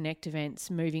Angus Connect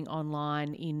events moving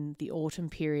online in the autumn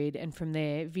period, and from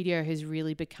there, video has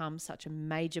really become such a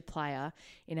major player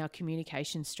in our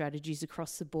communication strategies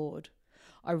across the board.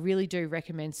 I really do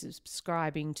recommend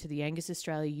subscribing to the Angus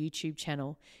Australia YouTube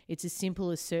channel. It's as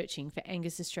simple as searching for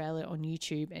Angus Australia on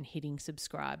YouTube and hitting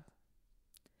subscribe.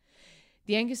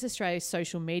 The Angus Australia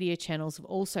social media channels have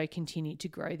also continued to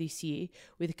grow this year,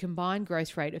 with a combined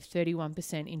growth rate of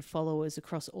 31% in followers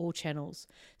across all channels.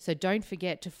 So don't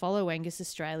forget to follow Angus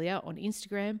Australia on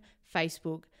Instagram,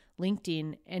 Facebook,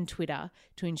 LinkedIn and Twitter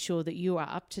to ensure that you are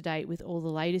up to date with all the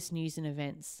latest news and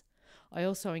events. I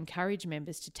also encourage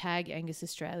members to tag Angus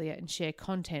Australia and share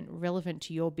content relevant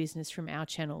to your business from our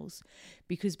channels,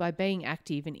 because by being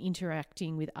active and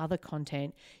interacting with other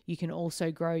content, you can also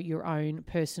grow your own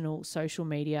personal social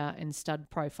media and stud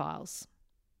profiles.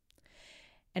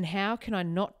 And how can I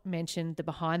not mention the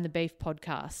Behind the Beef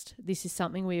podcast? This is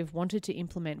something we have wanted to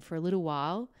implement for a little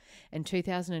while, and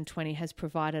 2020 has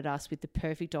provided us with the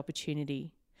perfect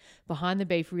opportunity. Behind the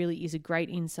Beef really is a great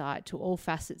insight to all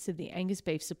facets of the Angus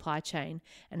beef supply chain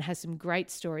and has some great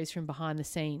stories from behind the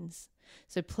scenes.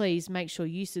 So please make sure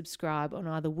you subscribe on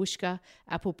either Whooshkaa,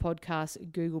 Apple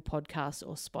Podcasts, Google Podcasts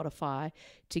or Spotify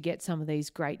to get some of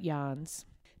these great yarns.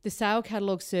 The sale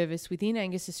catalogue service within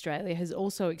Angus Australia has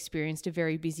also experienced a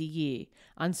very busy year,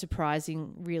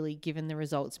 unsurprising really given the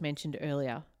results mentioned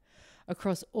earlier.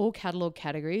 Across all catalogue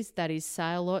categories, that is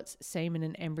sale lots, semen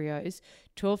and embryos,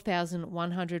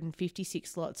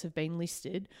 12,156 lots have been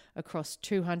listed across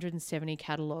 270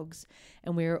 catalogues,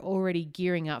 and we are already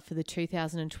gearing up for the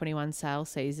 2021 sale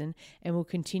season and will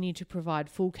continue to provide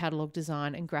full catalogue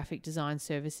design and graphic design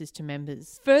services to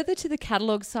members. Further to the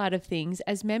catalogue side of things,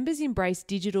 as members embrace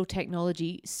digital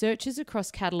technology, searches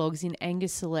across catalogues in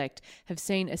Angus Select have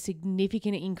seen a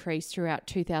significant increase throughout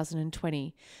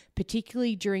 2020,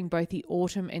 particularly during both the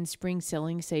autumn and spring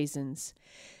selling seasons.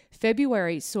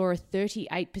 February saw a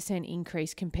 38%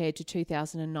 increase compared to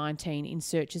 2019 in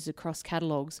searches across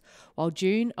catalogues, while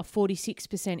June a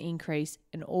 46% increase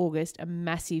and August a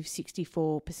massive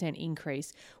 64%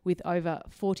 increase with over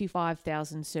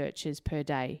 45,000 searches per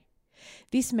day.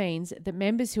 This means that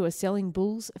members who are selling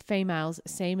bulls, females,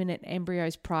 semen and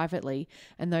embryos privately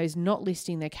and those not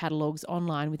listing their catalogues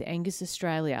online with Angus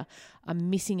Australia are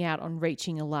missing out on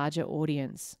reaching a larger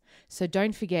audience. So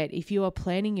don't forget, if you are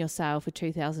planning your sale for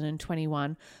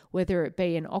 2021, whether it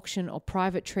be an auction or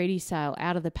private treaty sale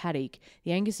out of the paddock,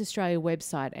 the Angus Australia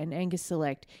website and Angus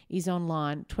Select is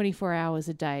online 24 hours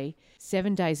a day,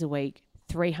 7 days a week,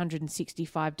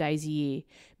 365 days a year,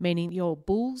 meaning your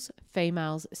bulls,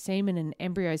 females, semen and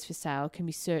embryos for sale can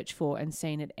be searched for and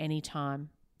seen at any time.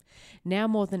 Now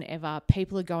more than ever,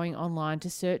 people are going online to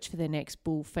search for their next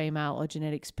bull, female or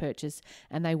genetics purchase,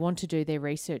 and they want to do their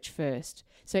research first.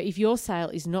 So if your sale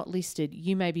is not listed,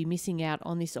 you may be missing out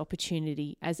on this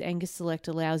opportunity, as Angus Select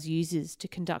allows users to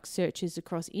conduct searches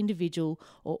across individual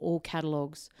or all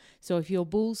catalogues. So if your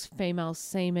bulls, females,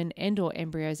 semen and or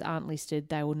embryos aren't listed,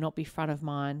 they will not be front of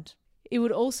mind. It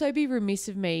would also be remiss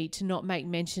of me to not make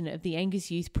mention of the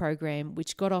Angus Youth Program,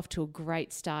 which got off to a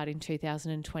great start in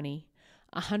 2020.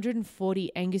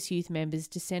 140 Angus Youth members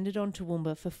descended on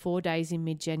Toowoomba for 4 days in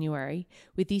mid-January,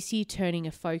 with this year turning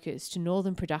a focus to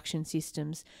Northern Production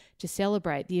Systems to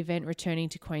celebrate the event returning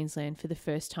to Queensland for the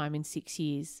first time in 6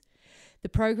 years. The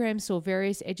program saw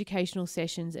various educational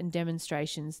sessions and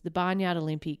demonstrations, the Barnyard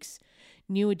Olympics.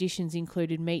 New additions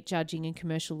included meat judging and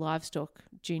commercial livestock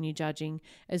junior judging,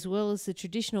 as well as the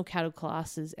traditional cattle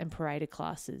classes and parader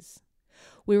classes.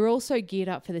 We were also geared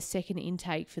up for the second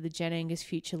intake for the Gen Angus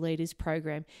Future Leaders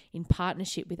program in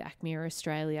partnership with ACMEA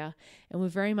Australia, and we're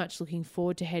very much looking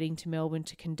forward to heading to Melbourne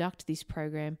to conduct this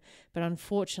program, but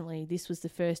unfortunately this was the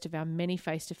first of our many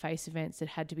face-to-face events that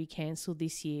had to be cancelled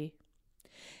this year.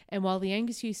 And while the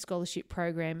Angus Youth Scholarship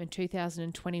Program and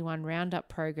 2021 Roundup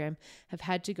Program have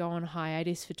had to go on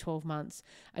hiatus for 12 months,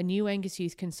 a new Angus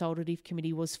Youth Consultative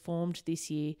Committee was formed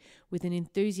this year with an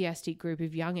enthusiastic group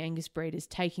of young Angus breeders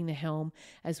taking the helm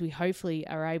as we hopefully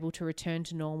are able to return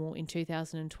to normal in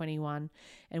 2021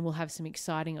 and will have some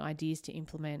exciting ideas to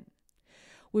implement.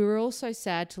 We were also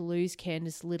sad to lose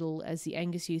Candice Little as the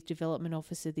Angus Youth Development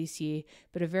Officer this year,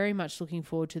 but are very much looking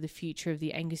forward to the future of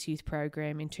the Angus Youth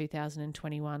program in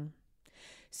 2021.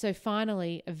 So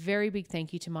finally, a very big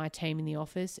thank you to my team in the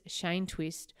office, Shane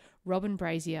Twist, Robin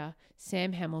Brazier,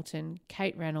 Sam Hamilton,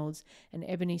 Kate Reynolds and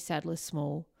Ebony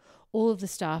Sadler-Small, all of the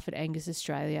staff at Angus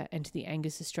Australia and to the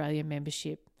Angus Australia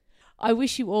membership. I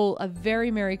wish you all a very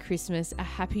Merry Christmas, a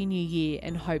Happy New Year,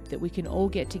 and hope that we can all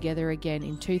get together again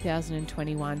in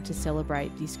 2021 to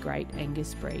celebrate this great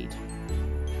Angus breed.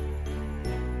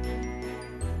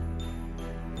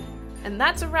 And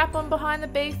that's a wrap on Behind the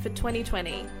Beef for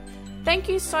 2020. Thank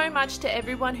you so much to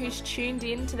everyone who's tuned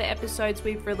in to the episodes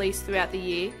we've released throughout the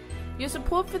year. Your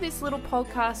support for this little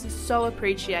podcast is so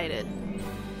appreciated.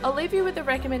 I'll leave you with a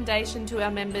recommendation to our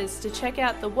members to check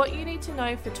out the What You Need to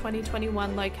Know for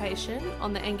 2021 location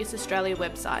on the Angus Australia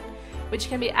website, which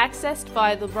can be accessed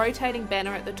via the rotating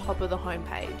banner at the top of the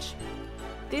homepage.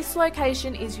 This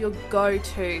location is your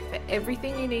go-to for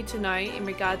everything you need to know in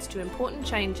regards to important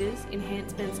changes,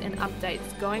 enhancements and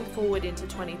updates going forward into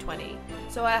 2020.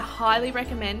 So I highly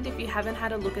recommend, if you haven't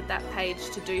had a look at that page,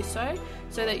 to do so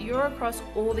that you're across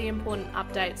all the important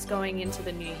updates going into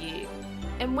the new year.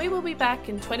 And we will be back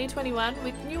in 2021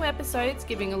 with new episodes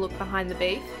giving a look behind the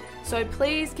beef, so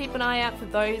please keep an eye out for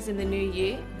those in the new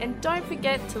year, and don't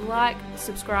forget to like,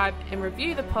 subscribe and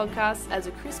review the podcast as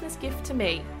a Christmas gift to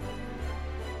me.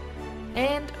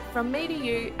 And from me to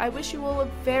you, I wish you all a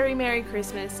very Merry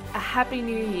Christmas, a Happy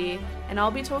New Year, and I'll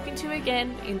be talking to you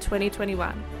again in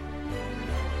 2021.